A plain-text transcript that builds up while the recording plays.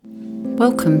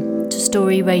Welcome to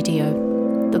Story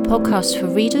Radio, the podcast for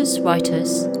readers,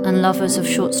 writers, and lovers of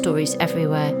short stories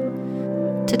everywhere.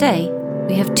 Today,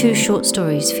 we have 2 short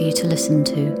stories for you to listen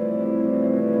to.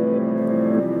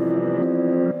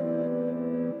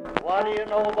 What do you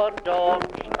know about dogs?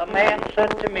 A man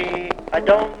said to me, I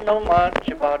don't know much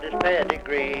about his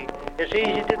pedigree. It's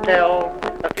easy to tell.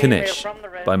 Knish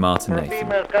by Martin Nathan.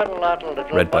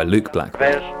 Read by Luke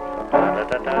Blackwell.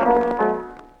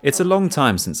 It's a long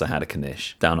time since I had a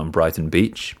Knish, down on Brighton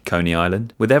Beach, Coney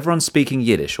Island, with everyone speaking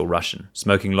Yiddish or Russian,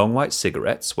 smoking long white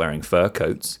cigarettes, wearing fur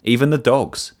coats, even the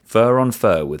dogs, fur on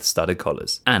fur with studded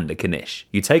collars, and a Knish.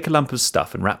 You take a lump of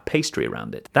stuff and wrap pastry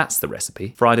around it. That's the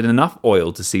recipe. Fried in enough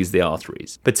oil to seize the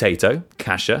arteries. Potato,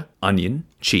 kasha, onion,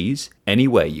 cheese, any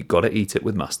way you gotta eat it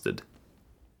with mustard.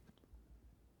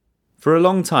 For a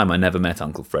long time I never met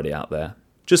Uncle Freddy out there.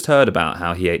 Just heard about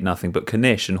how he ate nothing but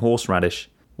Knish and horseradish,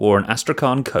 wore an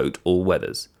Astrakhan coat all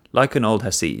weathers, like an old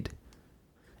Hasid.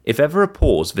 If ever a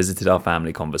pause visited our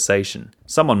family conversation,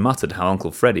 someone muttered how Uncle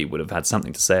Freddy would have had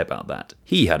something to say about that.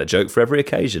 He had a joke for every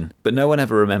occasion, but no one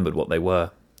ever remembered what they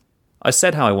were. I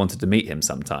said how I wanted to meet him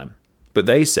sometime, but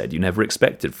they said you never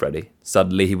expected Freddy.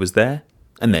 Suddenly he was there,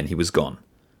 and then he was gone.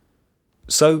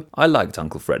 So I liked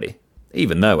Uncle Freddy,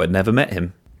 even though I'd never met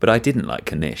him, but I didn't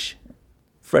like Knish.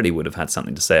 Freddy would have had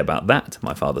something to say about that,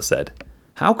 my father said.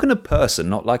 How can a person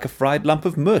not like a fried lump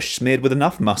of mush smeared with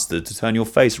enough mustard to turn your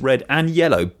face red and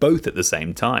yellow both at the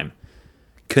same time?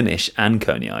 Knish and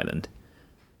Coney Island.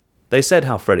 They said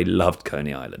how Freddy loved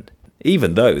Coney Island,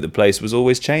 even though the place was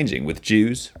always changing with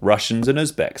Jews, Russians and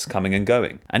Uzbeks coming and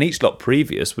going, and each lot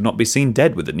previous would not be seen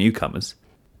dead with the newcomers.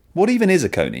 What even is a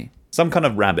Coney? Some kind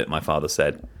of rabbit, my father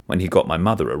said, when he got my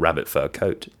mother a rabbit fur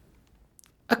coat.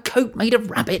 A coat made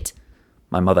of rabbit?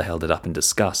 My mother held it up in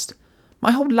disgust. My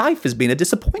whole life has been a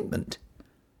disappointment.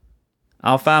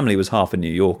 Our family was half in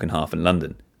New York and half in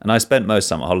London, and I spent most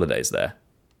summer holidays there.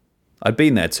 I'd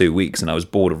been there 2 weeks and I was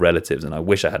bored of relatives and I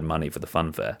wish I had money for the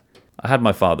funfair. I had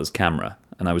my father's camera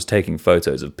and I was taking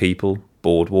photos of people,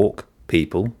 boardwalk.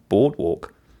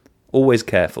 Always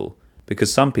careful,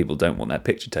 because some people don't want their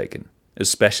picture taken,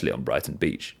 especially on Brighton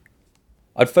Beach.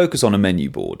 I'd focus on a menu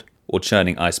board, or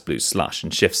churning ice blue slush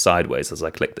and shift sideways as I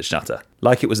clicked the shutter,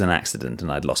 like it was an accident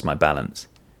and I'd lost my balance.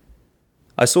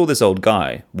 I saw this old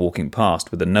guy walking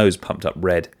past with a nose pumped up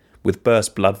red, with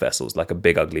burst blood vessels like a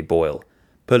big ugly boil,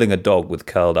 pulling a dog with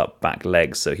curled up back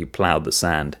legs so he ploughed the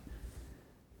sand.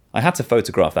 I had to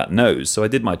photograph that nose, so I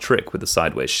did my trick with the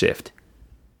sideways shift.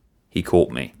 He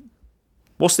caught me.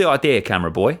 "What's the idea,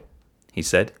 camera boy?" he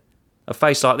said. "A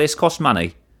face like this costs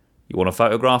money. You want to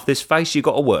photograph this face, you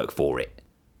got to work for it."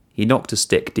 He knocked a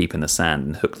stick deep in the sand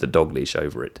and hooked the dog leash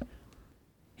over it.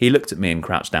 He looked at me and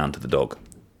crouched down to the dog.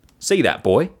 "See that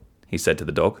boy?" he said to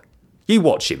the dog. "You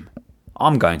watch him.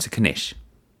 I'm going to Knish."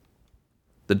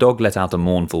 The dog let out a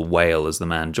mournful wail as the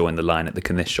man joined the line at the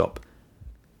Knish shop.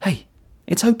 "Hey,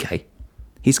 it's okay.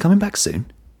 He's coming back soon,"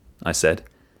 I said,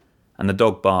 and the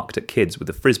dog barked at kids with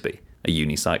a frisbee, a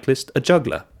unicyclist, a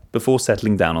juggler, before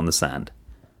settling down on the sand.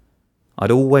 I'd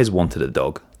always wanted a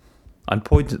dog. I'd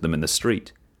point at them in the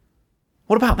street.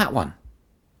 "What about that one?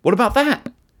 What about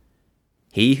that?"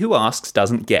 "He who asks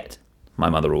doesn't get," my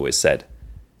mother always said.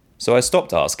 So I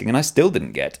stopped asking and I still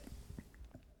didn't get.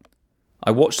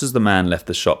 I watched as the man left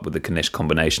the shop with the Knish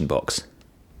combination box.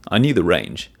 I knew the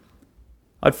range.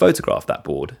 I'd photographed that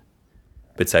board.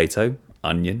 Potato,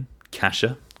 onion,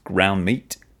 kasha, ground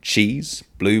meat, cheese,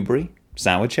 blueberry,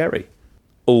 sour cherry.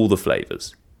 All the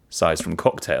flavours, sized from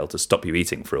cocktail to stop you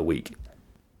eating for a week.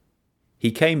 He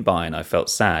came by and I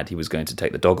felt sad he was going to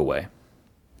take the dog away.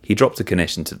 He dropped a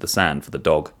Knish into the sand for the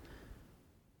dog.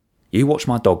 "You watch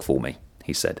my dog for me,"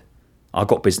 he said. "I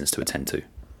got business to attend to."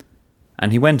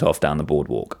 And he went off down the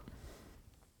boardwalk.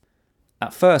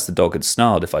 At first the dog had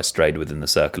snarled if I strayed within the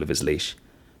circle of his leash,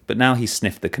 but now he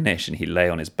sniffed the Knish and he lay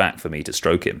on his back for me to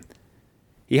stroke him.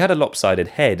 He had a lopsided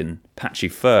head and patchy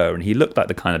fur and he looked like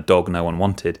the kind of dog no one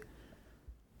wanted.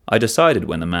 I decided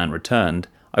when the man returned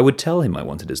I would tell him I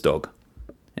wanted his dog.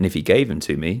 And if he gave him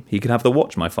to me, he could have the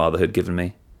watch my father had given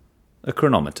me. A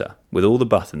chronometer, with all the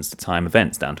buttons to time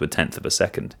events down to 1/10 of a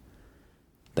second.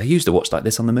 "They used a watch like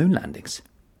this on the moon landings."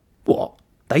 "What?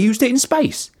 They used it in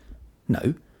space?"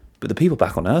 "No, but the people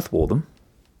back on Earth wore them."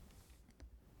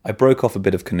 I broke off a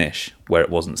bit of Knish, where it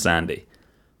wasn't sandy,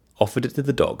 offered it to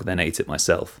the dog, then ate it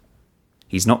myself.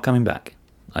 "He's not coming back,"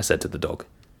 I said to the dog.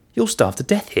 "You'll starve to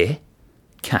death here."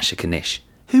 "Kasha Knish.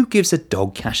 Who gives a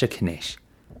dog Kasha Knish?"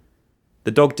 The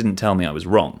dog didn't tell me I was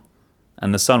wrong,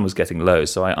 and the sun was getting low,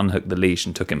 so I unhooked the leash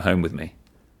and took him home with me.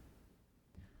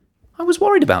 "I was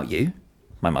worried about you,"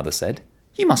 my mother said.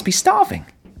 "You must be starving."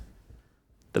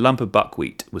 The lump of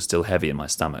buckwheat was still heavy in my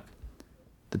stomach.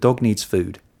 The dog needs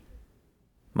food.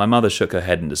 My mother shook her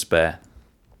head in despair.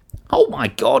 Oh my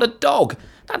God, a dog!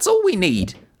 That's all we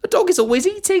need! A dog is always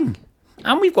eating!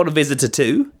 And we've got a visitor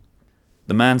too!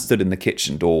 The man stood in the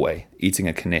kitchen doorway, eating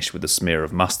a knish with a smear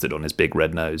of mustard on his big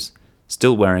red nose,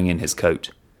 still wearing in his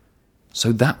coat.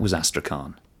 So that was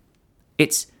Astrakhan.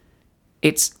 It's...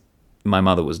 My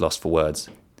mother was lost for words.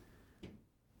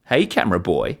 Hey, camera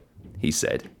boy, he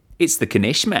said. It's the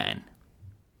Knish man.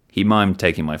 He mimed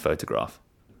taking my photograph.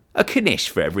 A Knish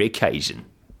for every occasion,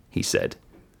 he said,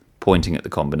 pointing at the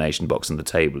combination box on the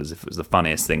table as if it was the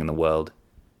funniest thing in the world.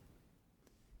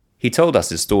 He told us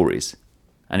his stories,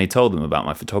 and he told them about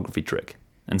my photography trick,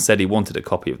 and said he wanted a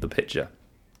copy of the picture.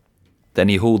 Then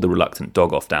he hauled the reluctant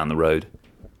dog off down the road.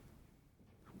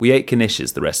 We ate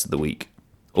knishes the rest of the week,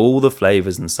 all the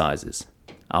flavours and sizes.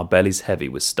 Our bellies heavy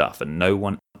with stuff, and no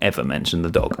one ever mentioned the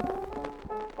dog.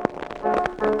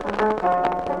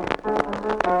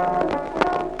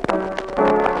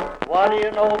 What do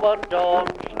you know about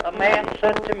dogs? A man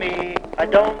said to me, I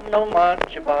don't know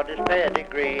much about his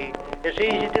pedigree. It's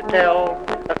easy to tell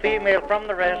a female from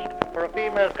the rest, for a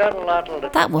female's got a lot of little...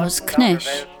 That was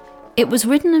Knish. It was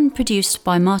written and produced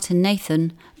by Martin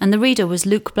Nathan, and the reader was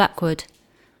Luke Blackwood.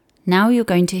 Now you're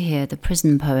going to hear The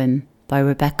Prison Poem by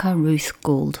Rebecca Ruth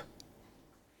Gould.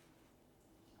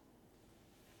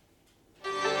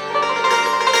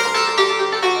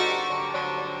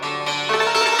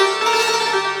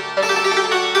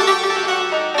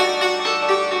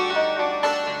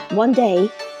 One day,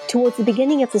 towards the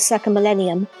beginning of the second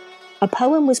millennium, a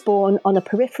poem was born on a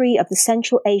periphery of the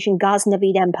Central Asian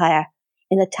Ghaznavid Empire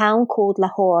in a town called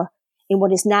Lahore in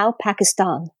what is now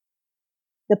Pakistan.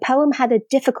 The poem had a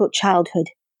difficult childhood.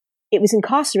 It was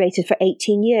incarcerated for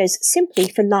 18 years simply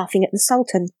for laughing at the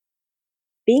Sultan.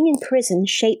 Being in prison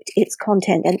shaped its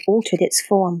content and altered its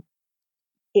form.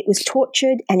 It was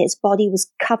tortured and its body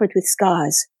was covered with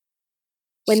scars.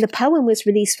 When the poem was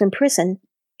released from prison,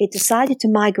 it decided to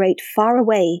migrate far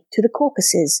away to the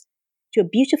Caucasus, to a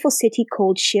beautiful city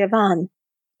called Shirvan,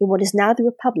 in what is now the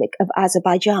Republic of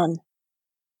Azerbaijan.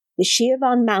 The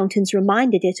Shirvan mountains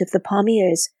reminded it of the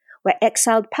Pamirs, where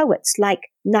exiled poets like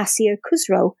Nasir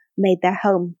Khusro made their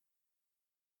home.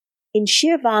 In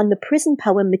Shirvan, the prison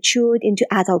poem matured into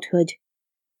adulthood.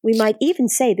 We might even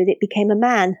say that it became a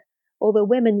man, although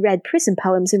women read prison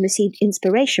poems and received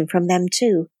inspiration from them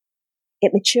too.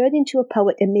 It matured into a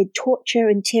poet amid torture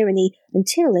and tyranny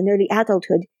until, in early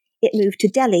adulthood, it moved to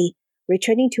Delhi,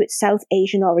 returning to its South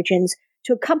Asian origins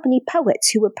to accompany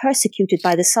poets who were persecuted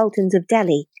by the sultans of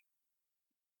Delhi.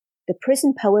 The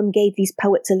prison poem gave these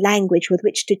poets a language with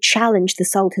which to challenge the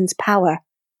sultan's power.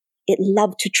 It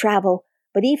loved to travel,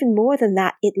 but even more than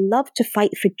that, it loved to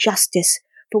fight for justice,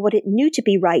 for what it knew to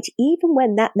be right, even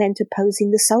when that meant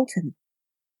opposing the sultan.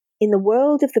 In the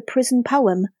world of the prison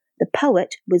poem, the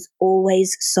poet was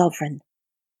always sovereign.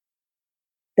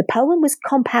 The poem was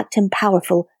compact and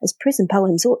powerful, as prison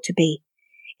poems ought to be.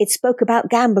 It spoke about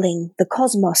gambling, the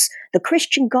cosmos, the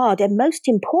Christian God, and most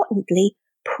importantly,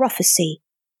 prophecy.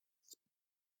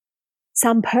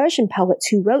 Some Persian poets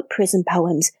who wrote prison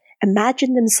poems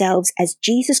imagined themselves as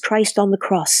Jesus Christ on the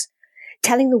cross,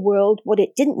 telling the world what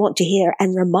it didn't want to hear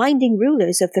and reminding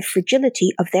rulers of the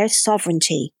fragility of their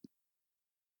sovereignty.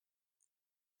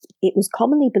 It was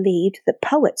commonly believed that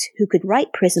poets who could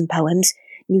write prison poems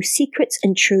knew secrets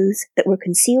and truths that were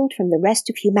concealed from the rest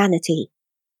of humanity.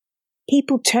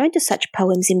 People turned to such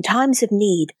poems in times of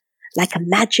need, like a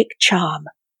magic charm.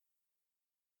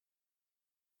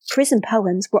 Prison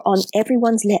poems were on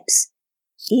everyone's lips,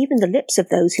 even the lips of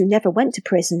those who never went to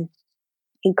prison.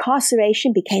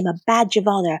 Incarceration became a badge of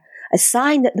honor, a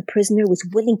sign that the prisoner was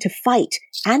willing to fight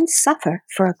and suffer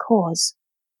for a cause.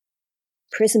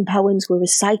 Prison poems were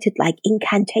recited like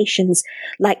incantations,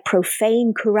 like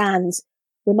profane Qurans,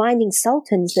 reminding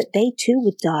sultans that they too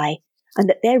would die and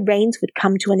that their reigns would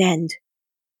come to an end.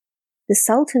 The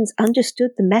sultans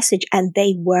understood the message and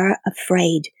they were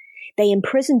afraid. They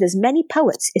imprisoned as many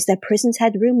poets as their prisons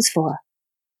had rooms for.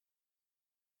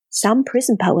 Some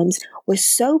prison poems were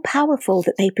so powerful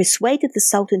that they persuaded the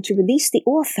sultan to release the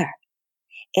author.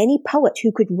 Any poet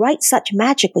who could write such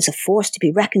magic was a force to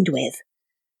be reckoned with.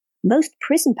 Most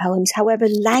prison poems, however,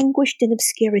 languished in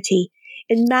obscurity,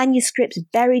 in manuscripts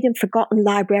buried in forgotten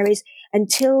libraries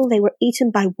until they were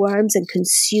eaten by worms and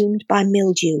consumed by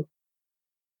mildew.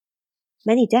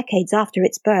 Many decades after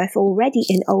its birth, already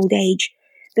in old age,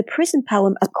 the prison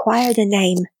poem acquired a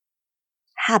name,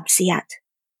 Habsiyat,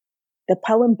 the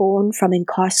poem born from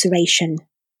incarceration.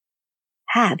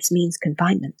 Habs means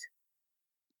confinement.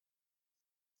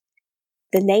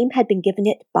 The name had been given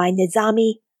it by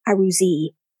Nizami Aruzi,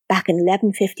 back in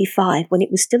 1155 when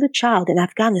it was still a child in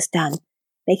Afghanistan,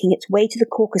 making its way to the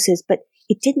Caucasus, but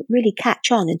it didn't really catch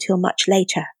on until much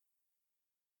later.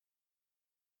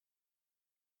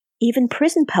 Even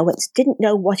prison poets didn't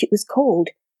know what it was called.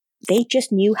 They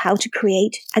just knew how to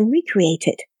create and recreate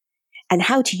it, and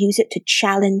how to use it to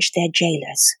challenge their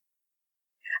jailers.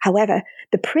 However,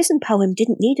 the prison poem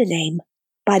didn't need a name.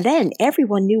 By then,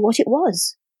 everyone knew what it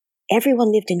was.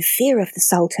 Everyone lived in fear of the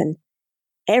Sultan.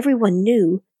 Everyone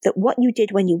knew that what you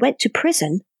did when you went to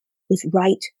prison was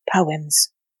write poems.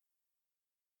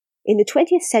 In the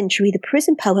 20th century, the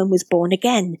prison poem was born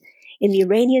again in the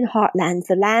Iranian heartland,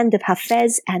 the land of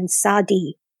Hafez and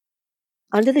Saadi.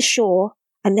 Under the shore,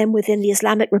 and then within the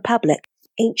Islamic Republic,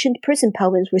 ancient prison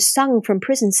poems were sung from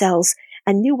prison cells,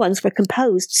 and new ones were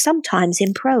composed, sometimes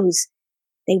in prose.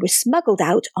 They were smuggled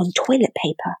out on toilet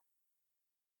paper.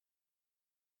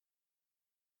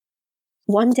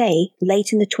 One day,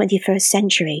 late in the 21st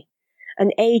century,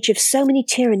 an age of so many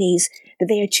tyrannies that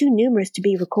they are too numerous to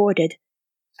be recorded,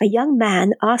 a young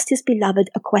man asked his beloved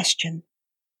a question.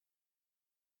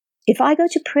 "If I go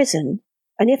to prison,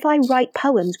 and if I write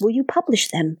poems, will you publish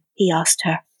them?" he asked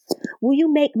her. "Will you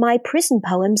make my prison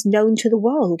poems known to the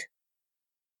world?"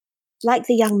 Like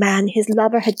the young man, his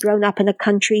lover had grown up in a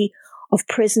country of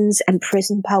prisons and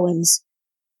prison poems.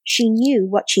 She knew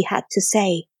what she had to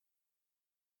say.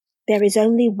 "There is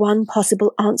only one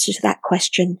possible answer to that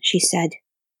question," she said.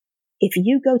 "If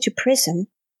you go to prison,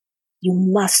 you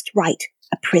must write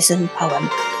a prison poem."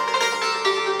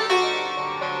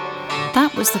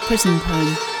 That was The Prison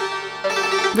Poem,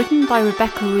 written by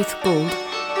Rebecca Ruth Gould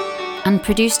and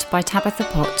produced by Tabitha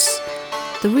Potts.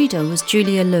 The reader was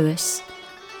Julia Lewis.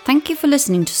 Thank you for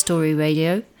listening to Story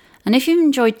Radio, and if you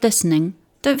enjoyed listening,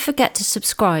 don't forget to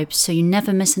subscribe so you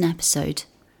never miss an episode.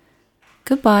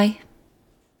 Goodbye.